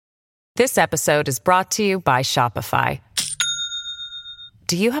This episode is brought to you by Shopify.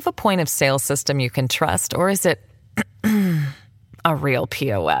 Do you have a point of sale system you can trust, or is it a real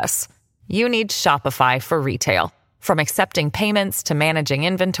POS? You need Shopify for retail. From accepting payments to managing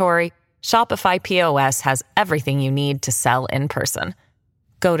inventory, Shopify POS has everything you need to sell in person.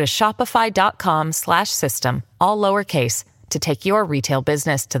 Go to shopify.com/system, all lowercase, to take your retail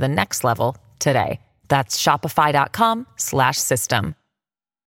business to the next level today. That's shopify.com/system.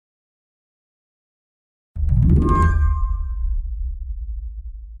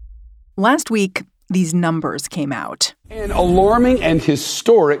 Last week, these numbers came out. An alarming and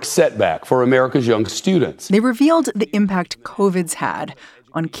historic setback for America's young students. They revealed the impact COVID's had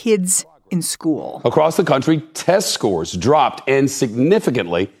on kids in school. Across the country, test scores dropped, and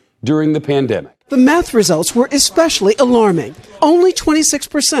significantly, during the pandemic. The math results were especially alarming. Only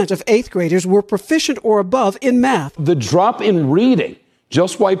 26% of 8th graders were proficient or above in math. The drop in reading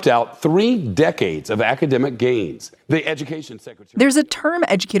just wiped out 3 decades of academic gains. The education secretary... There's a term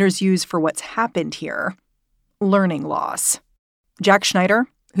educators use for what's happened here: learning loss. Jack Schneider,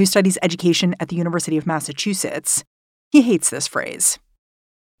 who studies education at the University of Massachusetts, he hates this phrase.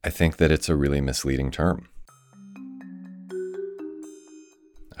 I think that it's a really misleading term.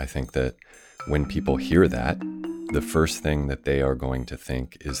 I think that when people hear that, the first thing that they are going to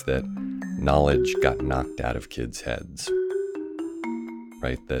think is that knowledge got knocked out of kids' heads.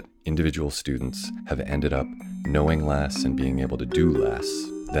 Right? That individual students have ended up knowing less and being able to do less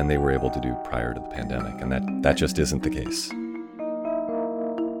than they were able to do prior to the pandemic. And that just isn't the case.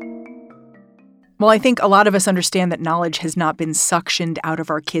 Well, I think a lot of us understand that knowledge has not been suctioned out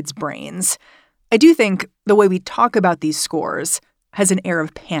of our kids' brains. I do think the way we talk about these scores has an air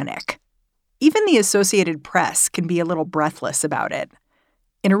of panic. Even the Associated Press can be a little breathless about it.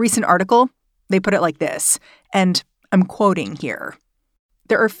 In a recent article, they put it like this, and I'm quoting here.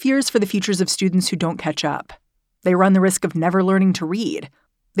 There are fears for the futures of students who don't catch up. They run the risk of never learning to read.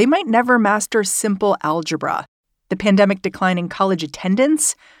 They might never master simple algebra. The pandemic decline in college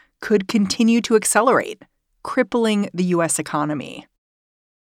attendance could continue to accelerate, crippling the U.S. economy.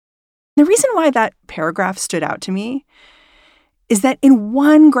 The reason why that paragraph stood out to me is that in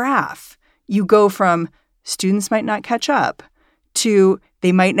one graph, you go from students might not catch up to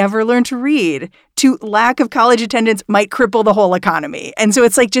they might never learn to read to lack of college attendance might cripple the whole economy. And so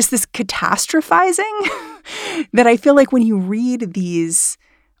it's like just this catastrophizing that I feel like when you read these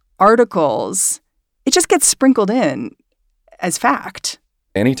articles, it just gets sprinkled in as fact.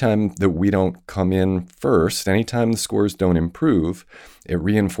 Anytime that we don't come in first, anytime the scores don't improve, it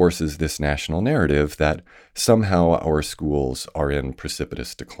reinforces this national narrative that somehow our schools are in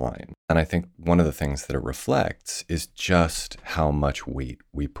precipitous decline. And I think one of the things that it reflects is just how much weight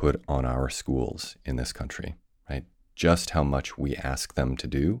we put on our schools in this country, right? Just how much we ask them to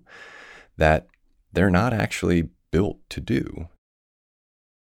do that they're not actually built to do.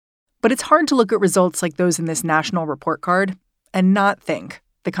 But it's hard to look at results like those in this national report card and not think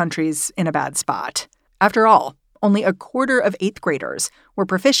the country's in a bad spot. After all, only a quarter of 8th graders were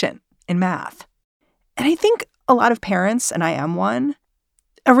proficient in math. And I think a lot of parents, and I am one,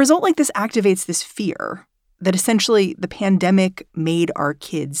 a result like this activates this fear that essentially the pandemic made our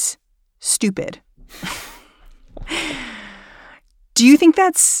kids stupid. Do you think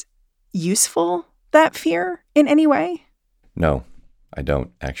that's useful, that fear, in any way? No, I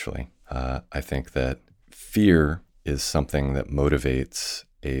don't, actually. I think that fear is something that motivates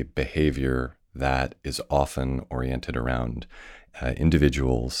a behavior that is often oriented around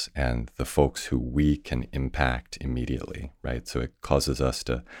individuals and the folks who we can impact immediately, right? So it causes us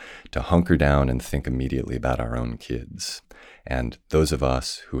to hunker down and think immediately about our own kids. And those of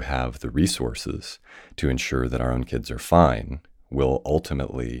us who have the resources to ensure that our own kids are fine will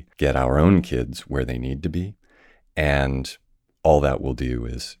ultimately get our own kids where they need to be. And all that will do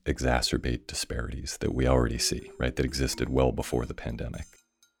is exacerbate disparities that we already see, right, that existed well before the pandemic.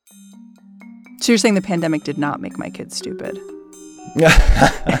 So you're saying the pandemic did not make my kids stupid?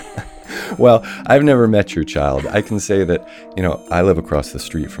 Well, I've never met your child. I can say that, I live across the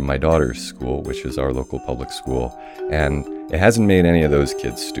street from my daughter's school, which is our local public school, and it hasn't made any of those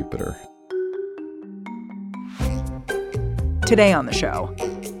kids stupider. Today on the show,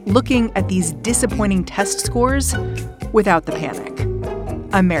 looking at these disappointing test scores without the panic.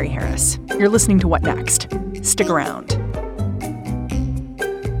 I'm Mary Harris. You're listening to What Next? Stick around.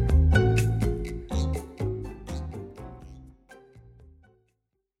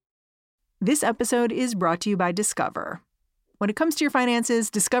 This episode is brought to you by Discover. When it comes to your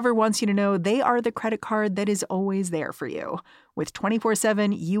finances, Discover wants you to know they are the credit card that is always there for you. With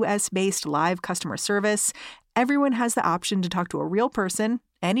 24/7 U.S.-based live customer service, everyone has the option to talk to a real person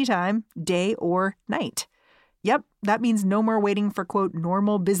anytime, day or night. Yep, that means no more waiting for, quote,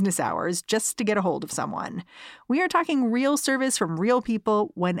 normal business hours just to get a hold of someone. We are talking real service from real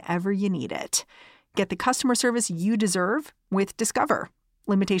people whenever you need it. Get the customer service you deserve with Discover.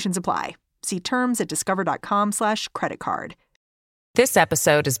 Limitations apply. See terms at discover.com/creditcard. This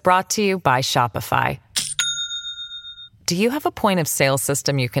episode is brought to you by Shopify. Do you have a point of sale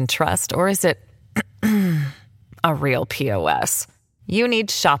system you can trust, or is it a real POS? You need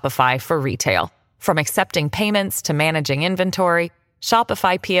Shopify for retail. From accepting payments to managing inventory,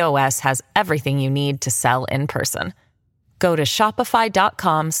 Shopify POS has everything you need to sell in person. Go to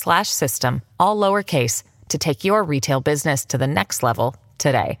shopify.com/system, all lowercase, to take your retail business to the next level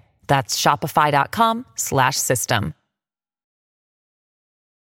today. That's shopify.com/system.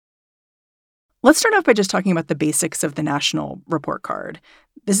 Let's start off by just talking about the basics of the National Report Card.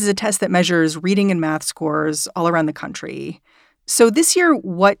 This is a test that measures reading and math scores all around the country. So this year,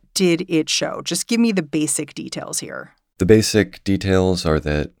 what did it show? Just give me the basic details here. The basic details are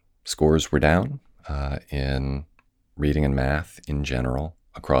that scores were down in reading and math in general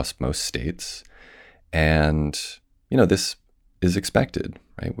across most states. And, this is expected,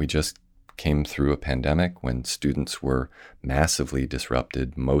 right? We just came through a pandemic when students were massively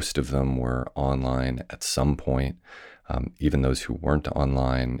disrupted. Most of them were online at some point. Even those who weren't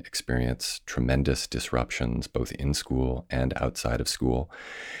online experienced tremendous disruptions, both in school and outside of school.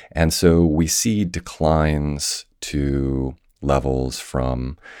 And so we see declines to levels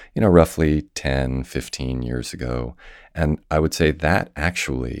from, roughly 10, 15 years ago. And I would say that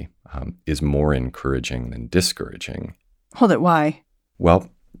actually is more encouraging than discouraging. Hold it, why? Well,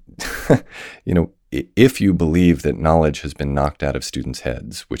 if you believe that knowledge has been knocked out of students'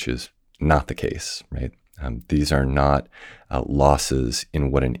 heads, which is not the case, right? These are not losses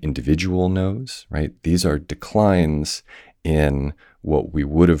in what an individual knows, right? These are declines in what we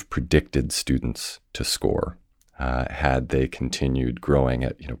would have predicted students to score had they continued growing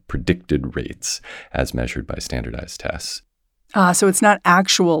at predicted rates as measured by standardized tests. So it's not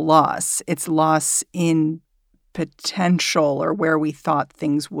actual loss. It's loss in potential or where we thought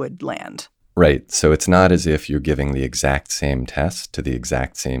things would land. Right. So it's not as if you're giving the exact same test to the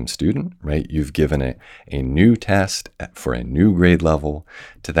exact same student, right? You've given a new test for a new grade level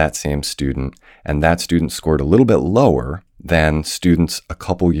to that same student, and that student scored a little bit lower than students a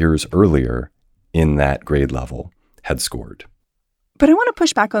couple years earlier in that grade level had scored. But I want to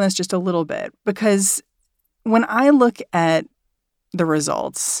push back on this just a little bit, because when I look at the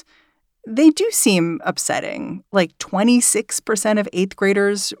results, they do seem upsetting. Like 26% of eighth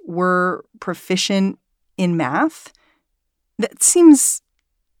graders were proficient in math. That seems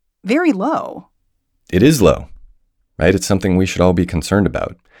very low. It is low, right? It's something we should all be concerned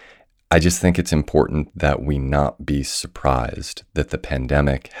about. I just think it's important that we not be surprised that the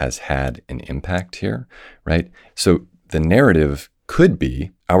pandemic has had an impact here, right? So the narrative could be,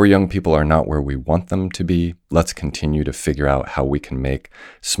 our young people are not where we want them to be. Let's continue to figure out how we can make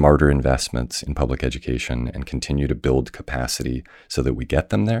smarter investments in public education and continue to build capacity so that we get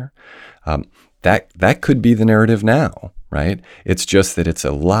them there. That could be the narrative now, right? It's just that it's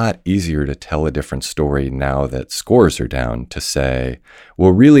a lot easier to tell a different story now that scores are down, to say,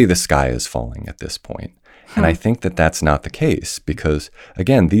 well, really the sky is falling at this point. And I think that that's not the case because,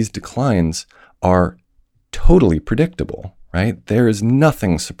 again, these declines are totally predictable. Right? There is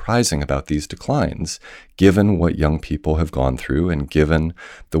nothing surprising about these declines, given what young people have gone through and given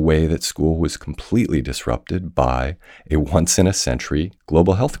the way that school was completely disrupted by a once-in-a-century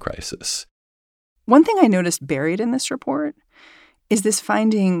global health crisis. One thing I noticed buried in this report is this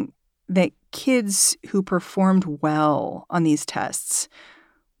finding that kids who performed well on these tests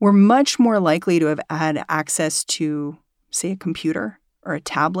were much more likely to have had access to, say, a computer or a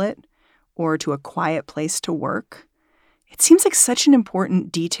tablet or to a quiet place to work. It seems like such an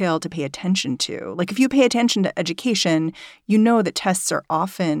important detail to pay attention to. Like if you pay attention to education, you know that tests are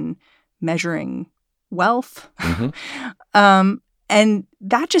often measuring wealth. Mm-hmm. And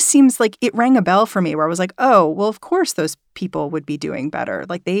that just seems like it rang a bell for me where I was like, oh, well, of course those people would be doing better.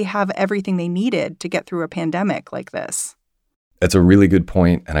 Like they have everything they needed to get through a pandemic like this. That's a really good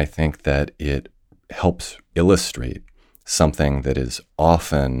point, and I think that it helps illustrate something that is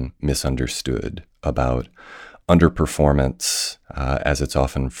often misunderstood about underperformance, as it's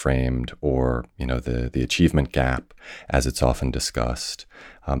often framed, or the achievement gap, as it's often discussed.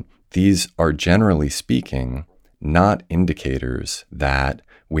 These are generally speaking not indicators that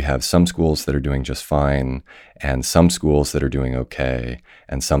we have some schools that are doing just fine, and some schools that are doing okay,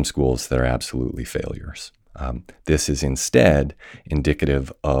 and some schools that are absolutely failures. This is instead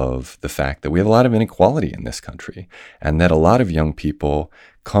indicative of the fact that we have a lot of inequality in this country, and that a lot of young people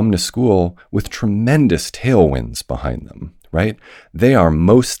come to school with tremendous tailwinds behind them, right? They are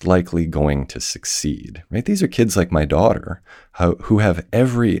most likely going to succeed, right? These are kids like my daughter who have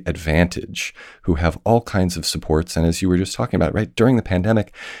every advantage, who have all kinds of supports. And as you were just talking about, right, during the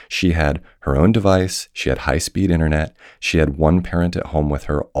pandemic, she had her own device, she had high-speed internet, she had one parent at home with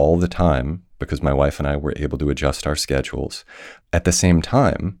her all the time because my wife and I were able to adjust our schedules. At the same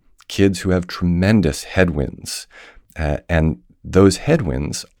time, kids who have tremendous headwinds, and those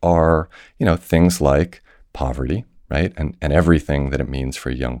headwinds are, things like poverty, right? And everything that it means for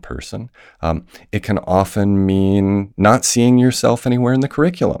a young person. It can often mean not seeing yourself anywhere in the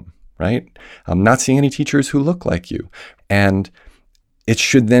curriculum, right? Not seeing any teachers who look like you. And it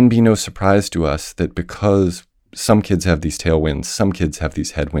should then be no surprise to us that because some kids have these tailwinds, some kids have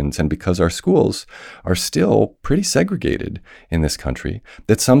these headwinds, and because our schools are still pretty segregated in this country,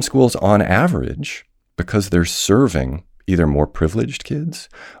 that some schools on average, because they're serving either more privileged kids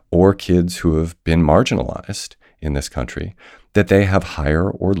or kids who have been marginalized in this country, that they have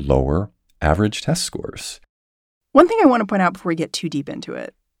higher or lower average test scores. One thing I want to point out before we get too deep into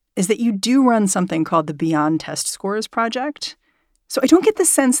it is that you do run something called the Beyond Test Scores Project. So I don't get the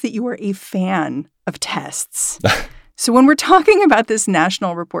sense that you are a fan of tests. So when we're talking about this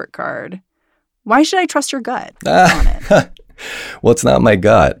national report card, why should I trust your gut on it? Well, it's not my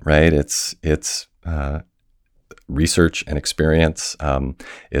gut, right? It's research and experience.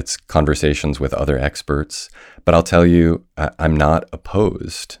 It's conversations with other experts. But I'll tell you, I'm not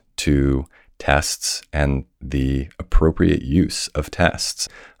opposed to tests and the appropriate use of tests.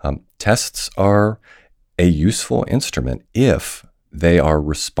 Tests are a useful instrument if they are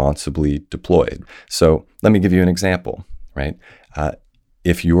responsibly deployed. So let me give you an example, right?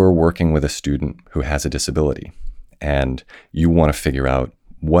 If you're working with a student who has a disability and you want to figure out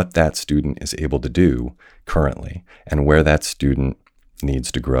what that student is able to do currently and where that student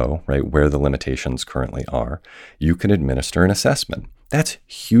needs to grow, right? Where the limitations currently are, you can administer an assessment. That's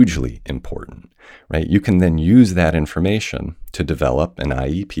hugely important, right? You can then use that information to develop an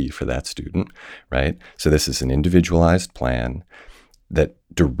IEP for that student, right? So this is an individualized plan that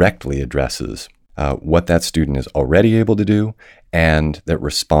directly addresses what that student is already able to do and that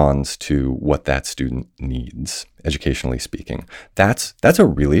responds to what that student needs, educationally speaking. That's a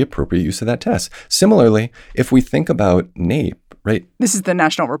really appropriate use of that test. Similarly, if we think about NAEP, right? This is the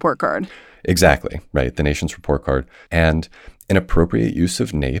National Report Card. Exactly, right, the nation's report card. And an appropriate use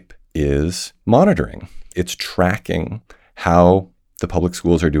of NAEP is monitoring. It's tracking how the public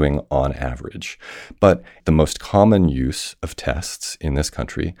schools are doing on average. But the most common use of tests in this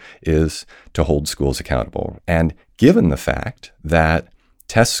country is to hold schools accountable. And given the fact that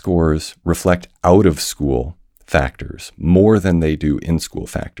test scores reflect out-of-school factors more than they do in-school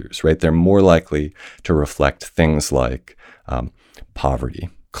factors, right? They're more likely to reflect things like poverty,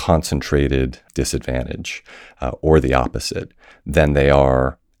 concentrated disadvantage, or the opposite, than they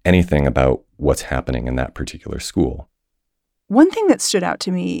are anything about what's happening in that particular school. One thing that stood out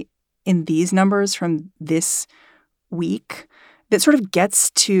to me in these numbers from this week that sort of gets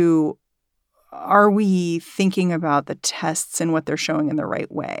to, are we thinking about the tests and what they're showing in the right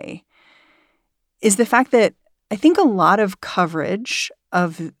way, is the fact that I think a lot of coverage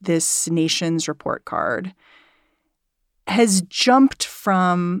of this nation's report card has jumped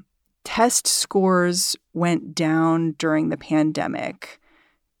from test scores went down during the pandemic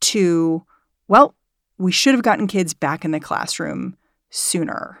to, well, we should have gotten kids back in the classroom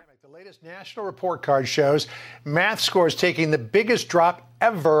sooner. The latest national report card shows math scores taking the biggest drop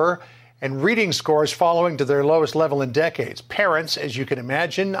ever and reading scores falling to their lowest level in decades. Parents, as you can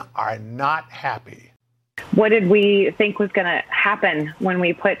imagine, are not happy. What did we think was going to happen when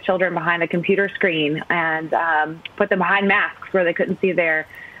we put children behind a computer screen and put them behind masks where they couldn't see their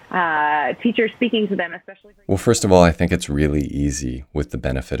teachers speaking to them, especially? Well, first of all, I think it's really easy with the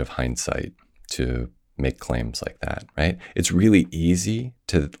benefit of hindsight to make claims like that, right? It's really easy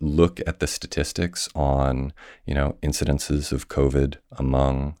to look at the statistics on, incidences of COVID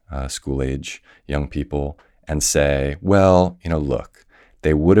among school-age young people and say, well, look,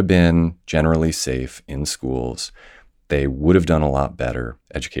 they would have been generally safe in schools. They would have done a lot better,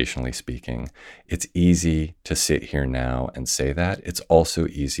 educationally speaking. It's easy to sit here now and say that. It's also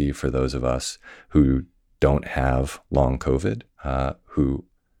easy for those of us who don't have long COVID, who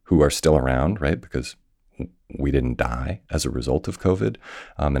are still around, right? Because we didn't die as a result of COVID.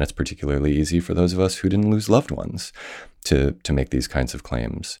 And it's particularly easy for those of us who didn't lose loved ones to make these kinds of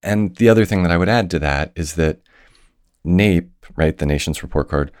claims. And the other thing that I would add to that is that NAEP, right, the Nation's Report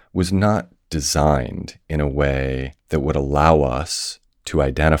Card, was not designed in a way that would allow us to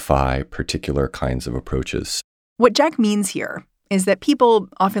identify particular kinds of approaches. What Jack means here is that people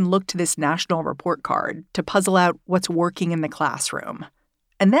often look to this national report card to puzzle out what's working in the classroom.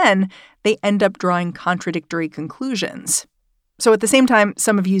 And then they end up drawing contradictory conclusions. So at the same time,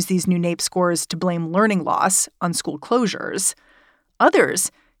 some have used these new NAEP scores to blame learning loss on school closures.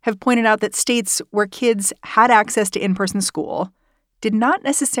 Others have pointed out that states where kids had access to in-person school did not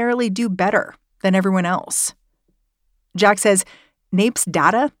necessarily do better than everyone else. Jack says NAEP's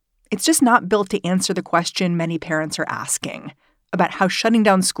data, it's just not built to answer the question many parents are asking about how shutting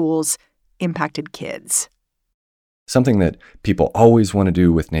down schools impacted kids. Something that people always want to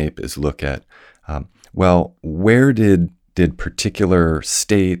do with NAEP is look at, where did particular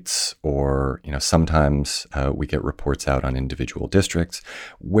states, or sometimes we get reports out on individual districts,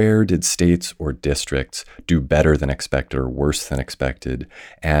 where did states or districts do better than expected or worse than expected,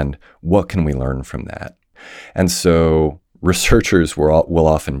 and what can we learn from that? And so researchers will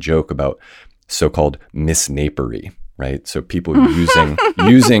often joke about so-called misnapery, right? So people using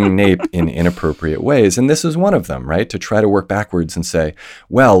NAEP in inappropriate ways. And this is one of them, right? To try to work backwards and say,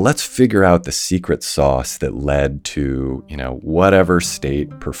 well, let's figure out the secret sauce that led to, whatever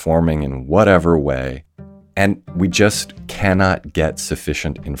state performing in whatever way. And we just cannot get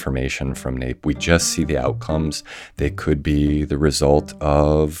sufficient information from NAEP. We just see the outcomes. They could be the result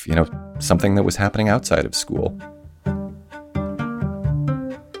of, something that was happening outside of school.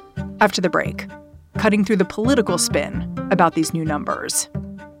 After the break, cutting through the political spin about these new numbers.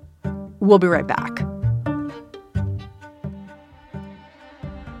 We'll be right back.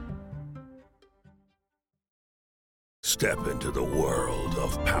 Step into the world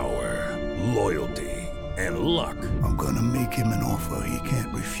of power, loyalty, and luck. I'm gonna make him an offer he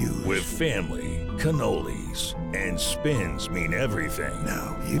can't refuse. With family, cannolis, and spins mean everything.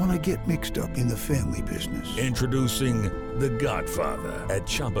 Now, you wanna get mixed up in the family business. Introducing The Godfather at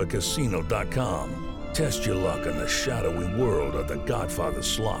ChumbaCasino.com. Test your luck in the shadowy world of The Godfather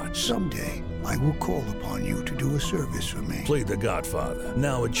slot. Someday, I will call upon you to do a service for me. Play The Godfather,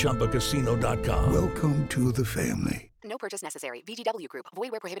 now at ChumbaCasino.com. Welcome to the family. No purchase necessary. VGW Group.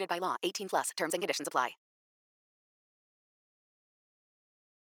 Void where prohibited by law. 18+. Terms and conditions apply.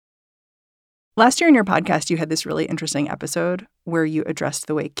 Last year in your podcast, you had this really interesting episode where you addressed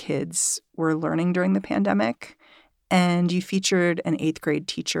the way kids were learning during the pandemic. And you featured an 8th grade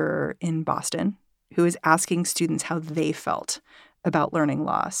teacher in Boston who is asking students how they felt about learning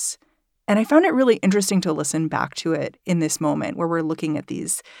loss. And I found it really interesting to listen back to it in this moment where we're looking at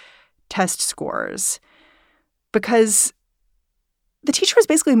these test scores, because the teacher was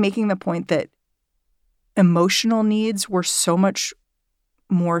basically making the point that emotional needs were so much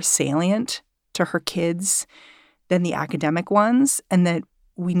more salient to her kids than the academic ones, and that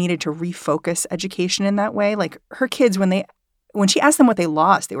we needed to refocus education in that way. Like her kids, when she asked them what they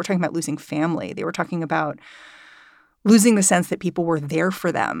lost, they were talking about losing family. They were talking about losing the sense that people were there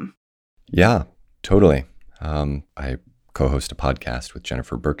for them. Yeah, totally. I co-host a podcast with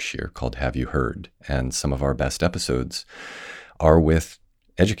Jennifer Berkshire called Have You Heard? And some of our best episodes are with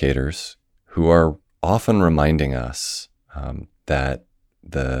educators who are often reminding us that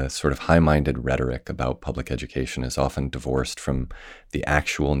the sort of high-minded rhetoric about public education is often divorced from the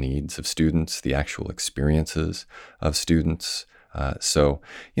actual needs of students, the actual experiences of students. So,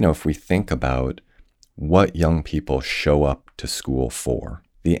 if we think about what young people show up to school for,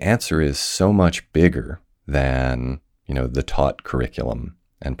 the answer is so much bigger than, the taught curriculum,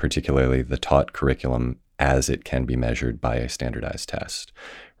 and particularly the taught curriculum as it can be measured by a standardized test,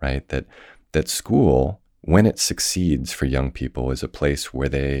 right? That school, when it succeeds for young people, is a place where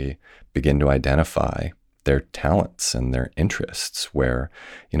they begin to identify their talents and their interests, where,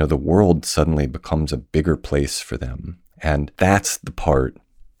 the world suddenly becomes a bigger place for them. And that's the part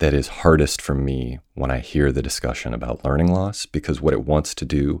that is hardest for me when I hear the discussion about learning loss, because what it wants to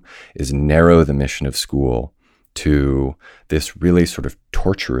do is narrow the mission of school to this really sort of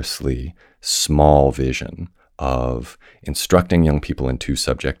torturously small vision of instructing young people in 2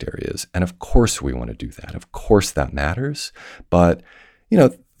 subject areas. And of course we want to do that. Of course that matters. But,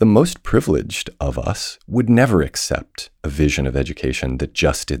 the most privileged of us would never accept a vision of education that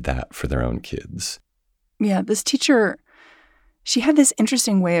just did that for their own kids. Yeah, this teacher, she had this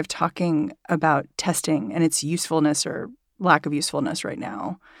interesting way of talking about testing and its usefulness or lack of usefulness right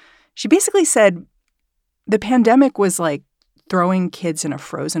now. She basically said the pandemic was like throwing kids in a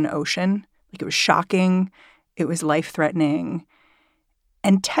frozen ocean. Like, it was shocking It was life-threatening.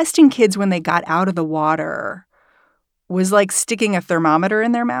 And testing kids when they got out of the water was like sticking a thermometer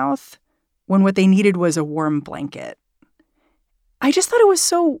in their mouth when what they needed was a warm blanket. I just thought it was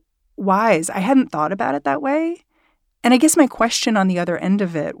so wise. I hadn't thought about it that way. And I guess my question on the other end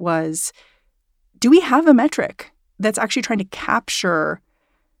of it was, do we have a metric that's actually trying to capture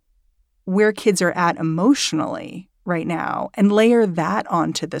where kids are at emotionally right now and layer that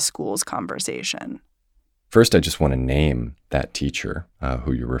onto the school's conversation? First, I just want to name that teacher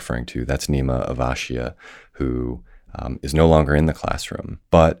who you're referring to. That's Nima Avashia, who is no longer in the classroom.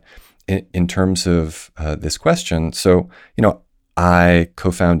 But in terms of this question, so, I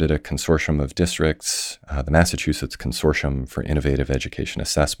co-founded a consortium of districts, the Massachusetts Consortium for Innovative Education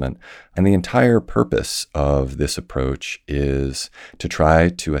Assessment. And the entire purpose of this approach is to try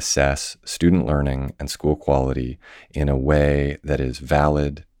to assess student learning and school quality in a way that is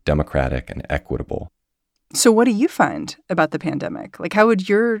valid, democratic, and equitable. So what do you find about the pandemic? Like, how would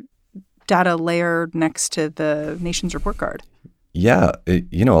your data layer next to the nation's report card? Yeah, a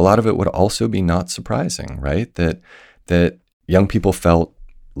lot of it would also be not surprising, right? That young people felt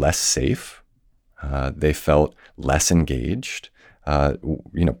less safe. They felt less engaged,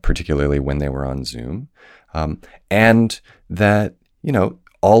 particularly when they were on Zoom. And that,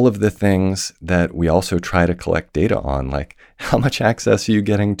 all of the things that we also try to collect data on, like how much access are you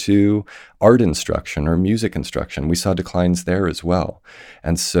getting to art instruction or music instruction? We saw declines there as well.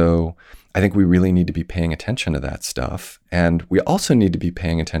 And so I think we really need to be paying attention to that stuff. And we also need to be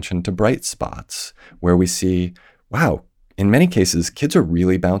paying attention to bright spots where we see, wow, in many cases, kids are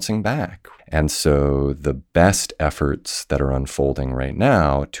really bouncing back. And so the best efforts that are unfolding right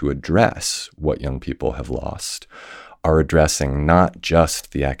now to address what young people have lost are addressing not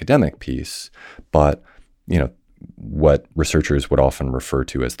just the academic piece, but, what researchers would often refer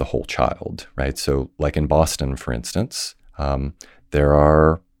to as the whole child, right? So like in Boston, for instance, there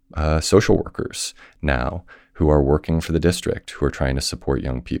are social workers now who are working for the district, who are trying to support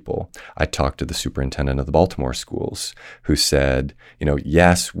young people. I talked to the superintendent of the Baltimore schools who said,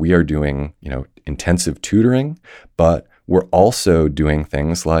 yes, we are doing, intensive tutoring, but we're also doing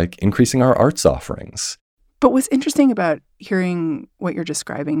things like increasing our arts offerings. But what's interesting about hearing what you're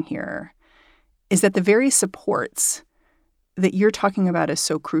describing here is that the very supports that you're talking about as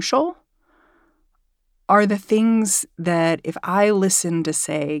so crucial are the things that if I listen to,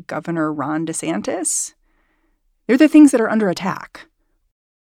 say, Governor Ron DeSantis, they're the things that are under attack.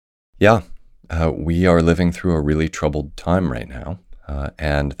 Yeah, we are living through a really troubled time right now,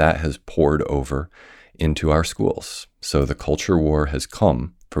 and that has poured over into our schools. So the culture war has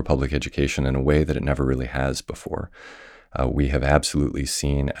come for public education in a way that it never really has before. We have absolutely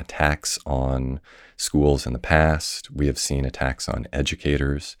seen attacks on schools in the past. We have seen attacks on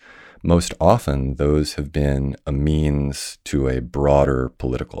educators. Most often, those have been a means to a broader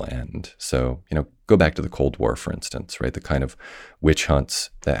political end. So, go back to the Cold War, for instance, right? The kind of witch hunts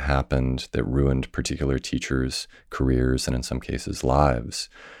that happened that ruined particular teachers' careers and in some cases lives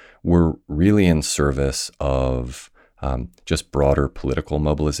were really in service of just broader political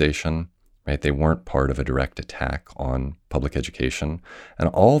mobilization, right? They weren't part of a direct attack on public education. And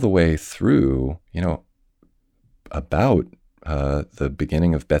all the way through, about the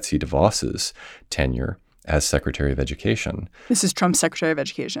beginning of Betsy DeVos's tenure as Secretary of Education. This is Trump's Secretary of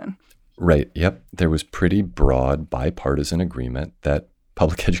Education. Right. Yep. There was pretty broad bipartisan agreement that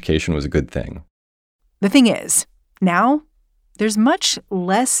public education was a good thing. The thing is, now there's much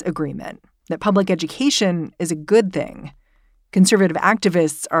less agreement that public education is a good thing. Conservative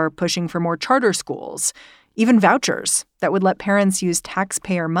activists are pushing for more charter schools, even vouchers that would let parents use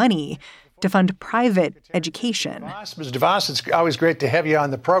taxpayer money to fund private education. Ms. DeVos, it's always great to have you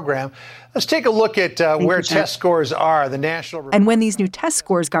on the program. Let's take a look at where test scores are. The national. And when these new test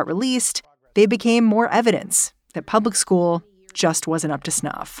scores got released, they became more evidence that public school just wasn't up to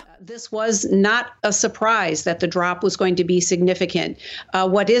snuff. This was not a surprise that the drop was going to be significant.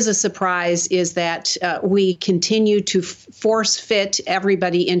 What is a surprise is that we continue to force fit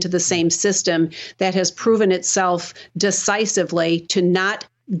everybody into the same system that has proven itself decisively to not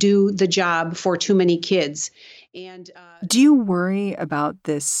do the job for too many kids. And do you worry about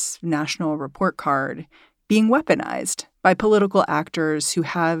this national report card being weaponized by political actors who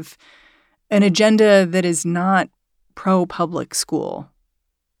have an agenda that is not pro-public school?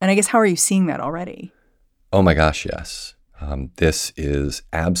 And I guess, how are you seeing that already? Oh my gosh, yes. This is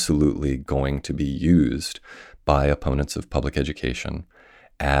absolutely going to be used by opponents of public education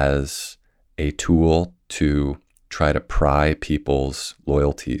as a tool to try to pry people's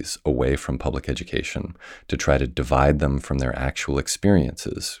loyalties away from public education, to try to divide them from their actual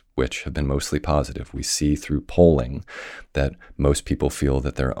experiences, which have been mostly positive. We see through polling that most people feel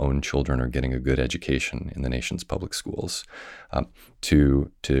that their own children are getting a good education in the nation's public schools.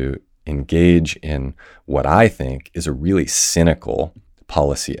 To engage in what I think is a really cynical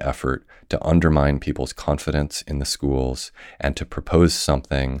policy effort to undermine people's confidence in the schools and to propose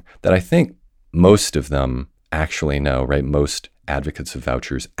something that I think most of them actually know, right? Most advocates of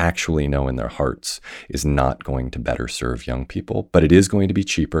vouchers actually know in their hearts is not going to better serve young people, but it is going to be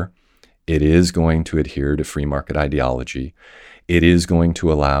cheaper. It is going to adhere to free market ideology. It is going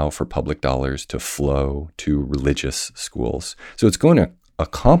to allow for public dollars to flow to religious schools. So it's going to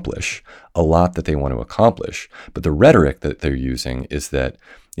accomplish a lot that they want to accomplish. But the rhetoric that they're using is that,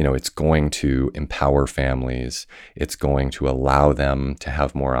 it's going to empower families. It's going to allow them to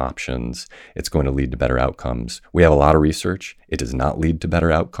have more options. It's going to lead to better outcomes. We have a lot of research. It does not lead to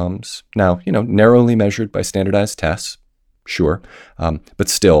better outcomes. Now, narrowly measured by standardized tests, sure. But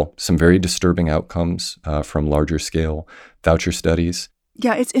still, some very disturbing outcomes from larger scale voucher studies.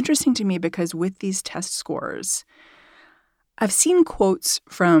 Yeah, it's interesting to me because with these test scores, I've seen quotes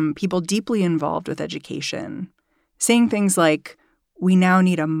from people deeply involved with education saying things like, we now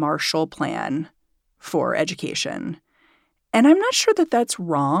need a Marshall Plan for education. And I'm not sure that that's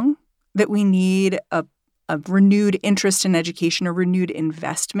wrong, that we need a renewed interest in education, a renewed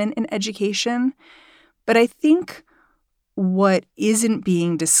investment in education. But I think what isn't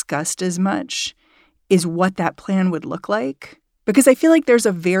being discussed as much is what that plan would look like. Because I feel like there's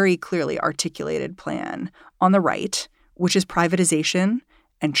a very clearly articulated plan on the right, which is privatization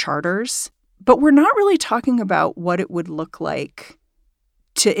and charters. But we're not really talking about what it would look like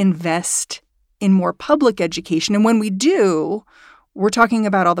to invest in more public education. And when we do, we're talking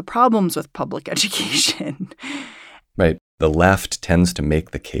about all the problems with public education. Right. The left tends to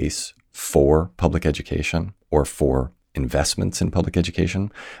make the case for public education or for investments in public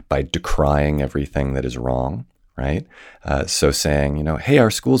education by decrying everything that is wrong. Right? So saying, hey,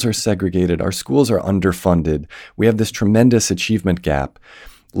 our schools are segregated. Our schools are underfunded. We have this tremendous achievement gap.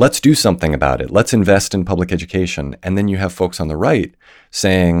 Let's do something about it. Let's invest in public education. And then you have folks on the right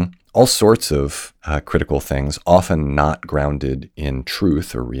saying all sorts of critical things, often not grounded in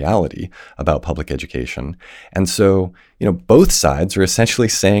truth or reality about public education. And so, both sides are essentially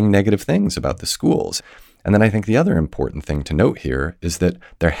saying negative things about the schools. And then I think the other important thing to note here is that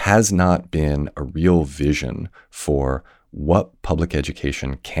there has not been a real vision for what public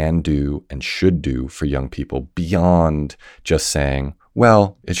education can do and should do for young people beyond just saying,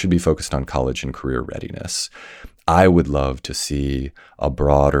 well, it should be focused on college and career readiness. I would love to see a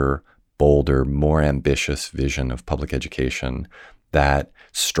broader, bolder, more ambitious vision of public education that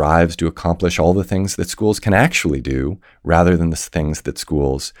strives to accomplish all the things that schools can actually do rather than the things that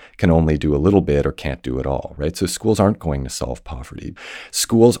schools can only do a little bit or can't do at all, right? So schools aren't going to solve poverty.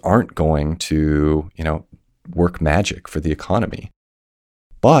 Schools aren't going to, work magic for the economy.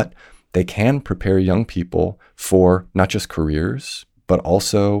 But they can prepare young people for not just careers, but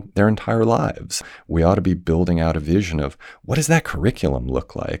also their entire lives. We ought to be building out a vision of what does that curriculum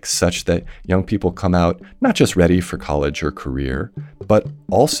look like such that young people come out not just ready for college or career, but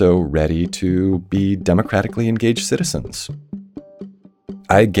also ready to be democratically engaged citizens.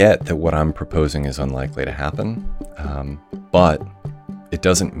 I get that what I'm proposing is unlikely to happen, but it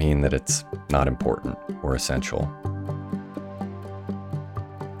doesn't mean that it's not important or essential.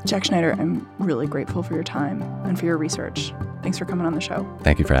 Jack Schneider, I'm really grateful for your time and for your research. Thanks for coming on the show.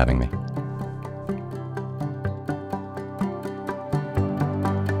 Thank you for having me.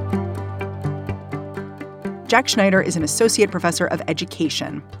 Jack Schneider is an associate professor of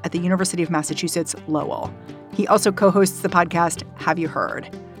education at the University of Massachusetts Lowell. He also co-hosts the podcast Have You Heard?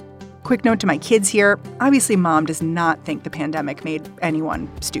 Quick note to my kids here. Obviously, Mom does not think the pandemic made anyone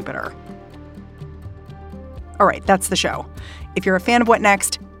stupider. All right, that's the show. If you're a fan of What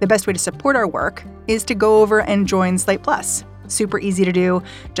Next, the best way to support our work is to go over and join Slate Plus. Super easy to do.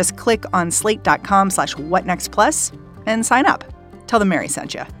 Just click on slate.com/whatnextplus and sign up. Tell them Mary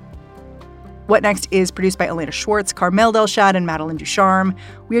sent you. What Next is produced by Elena Schwartz, Carmel Delshad, and Madeline Ducharme.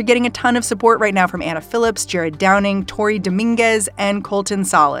 We are getting a ton of support right now from Anna Phillips, Jared Downing, Tori Dominguez, and Colton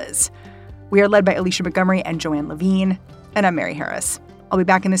Salas. We are led by Alicia Montgomery and Joanne Levine. And I'm Mary Harris. I'll be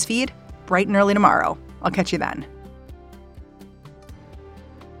back in this feed bright and early tomorrow. I'll catch you then.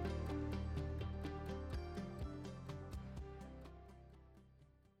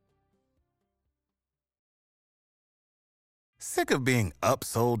 Sick of being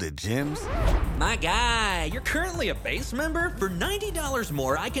upsold at gyms? My guy, you're currently a base member? For $90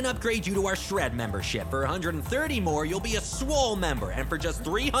 more, I can upgrade you to our Shred membership. For $130 more, you'll be a Swole member. And for just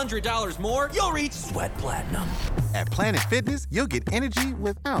 $300 more, you'll reach Sweat Platinum. At Planet Fitness, you'll get energy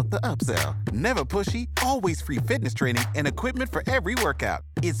without the upsell. Never pushy, always free fitness training and equipment for every workout.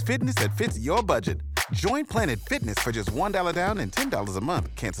 It's fitness that fits your budget. Join Planet Fitness for just $1 down and $10 a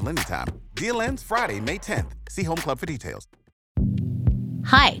month. Cancel anytime. Deal ends Friday, May 10th. See Home Club for details.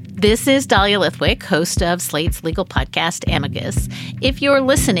 Hi, this is Dahlia Lithwick, host of Slate's legal podcast, Amicus. If you're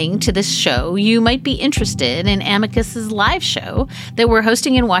listening to this show, you might be interested in Amicus's live show that we're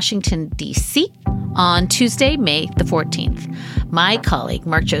hosting in Washington, D.C. on Tuesday, May the 14th. My colleague,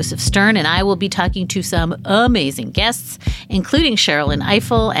 Mark Joseph Stern, and I will be talking to some amazing guests, including Sherrilyn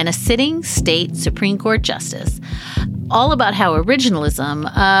Ifill and a sitting state Supreme Court justice, all about how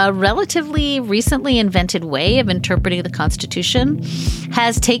originalism, a relatively recently invented way of interpreting the Constitution,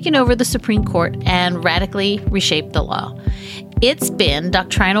 has taken over the Supreme Court and radically reshaped the law. It's been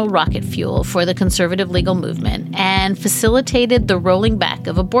doctrinal rocket fuel for the conservative legal movement and facilitated the rolling back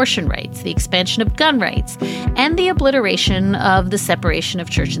of abortion rights, the expansion of gun rights, and the obliteration of the separation of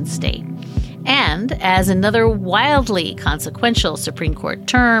church and state. And as another wildly consequential Supreme Court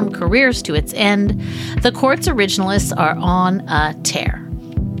term careers to its end, the court's originalists are on a tear.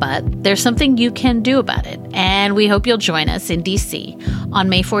 But there's something you can do about it, and we hope you'll join us in D.C. on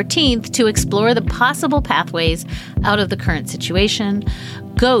May 14th to explore the possible pathways out of the current situation.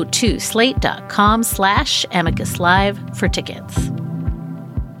 Go to slate.com/amicuslive for tickets.